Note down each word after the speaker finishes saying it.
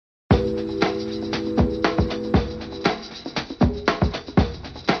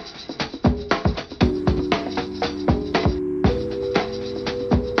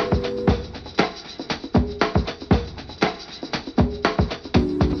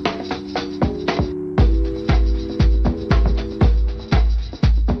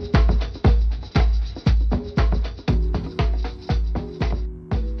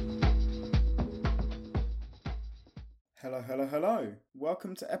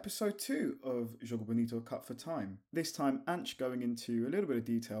welcome to episode 2 of Jogo Bonito Cut for Time. This time, Anch going into a little bit of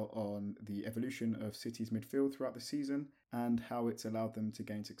detail on the evolution of City's midfield throughout the season and how it's allowed them to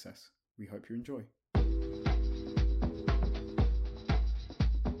gain success. We hope you enjoy.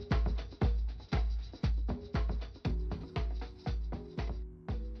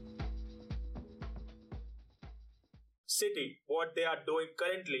 City, what they are doing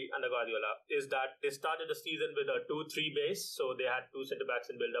currently under Guardiola is that they started the season with a 2-3 base. So they had 2 centre-backs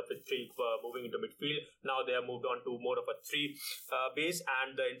in build-up with 3 moving into midfield. Now they have moved on to more of a 3 base.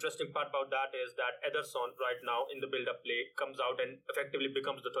 And the interesting part about that is that Ederson right now in the build-up play comes out and effectively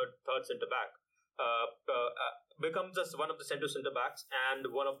becomes the third centre-back. Becomes just one of the centre-backs, and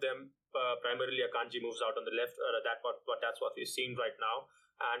one of them, primarily Akanji, moves out on the left. That's what we're seeing right now.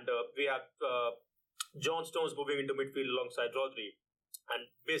 And we have John Stones moving into midfield alongside Rodri, and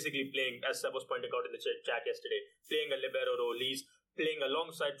basically playing, as I was pointing out in the chat yesterday, playing a libero role. He's playing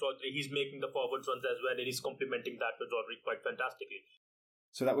alongside Rodri. He's making the forward runs as well, and he's complementing that with Rodri quite fantastically.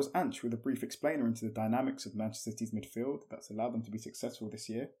 So that was Anch with a brief explainer into the dynamics of Manchester City's midfield that's allowed them to be successful this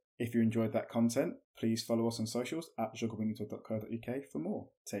year. If you enjoyed that content, please follow us on socials at jogobonito.co.uk for more.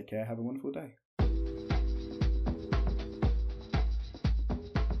 Take care, have a wonderful day.